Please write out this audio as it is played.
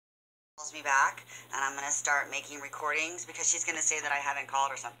calls me back, and I'm gonna start making recordings because she's gonna say that I haven't called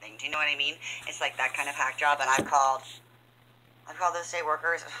or something. Do you know what I mean? It's like that kind of hack job, and I've called those state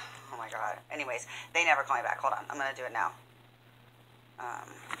workers. Oh my god. Anyways, they never call me back. Hold on, I'm gonna do it now.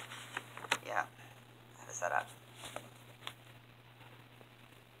 Yeah, I have it set up.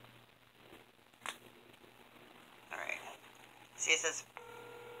 All right. See, it says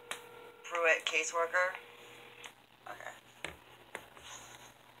Pruitt caseworker. Okay.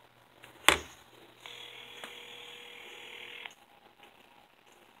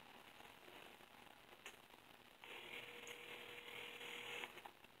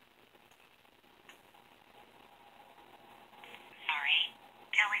 Sorry,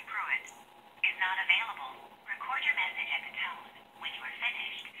 Kelly Pruitt is not available. Record your message at the tone. When you are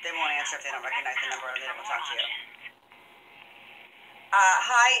finished, They won't answer if they don't recognize the number, or they for don't more talk to you. options.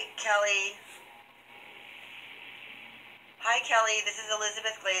 Hi, Kelly. Hi, Kelly. This is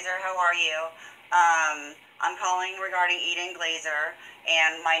Elizabeth Glazer. How are you? I'm calling regarding Eden Glazer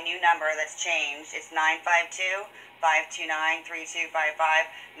and my new number that's changed. It's 952-529-3255,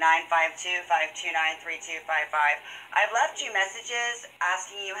 952-529-3255. I've left you messages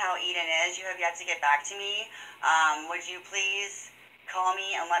asking you how Eden is. You have yet to get back to me. Would you please call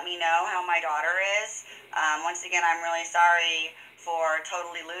me and let me know how my daughter is? Once again, I'm really sorry for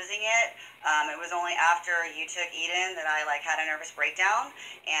totally losing it. It was only after you took Eden that I had a nervous breakdown,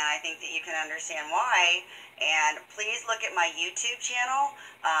 and I think that you can understand why. And please look at my YouTube channel.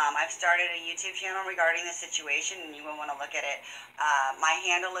 I've started a YouTube channel regarding the situation, and you will want to look at it. My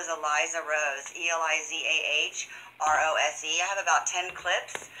handle is Eliza Rose, ELIZAHROSE. I have about 10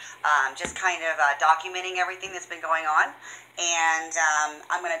 clips, just kind of documenting everything that's been going on. And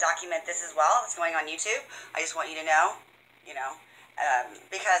I'm going to document this as well. It's going on YouTube. I just want you to know,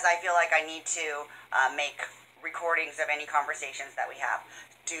 because I feel like I need to make recordings of any conversations that we have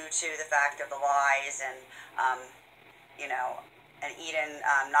due to the fact of the lies and, and Eden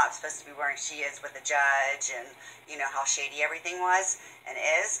not supposed to be where she is with the judge, and how shady everything was and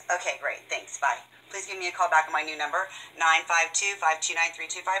is. Okay, great. Thanks. Bye. Please give me a call back on my new number,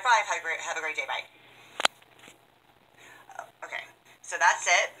 952-529-3255. Have a great day. Bye. Okay, so that's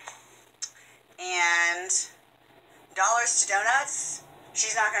it. And dollars to donuts,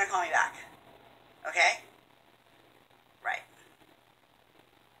 she's not going to call me back. Okay? Right.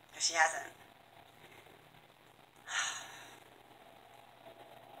 She hasn't.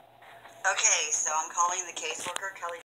 Okay, so I'm calling the caseworker, Kelly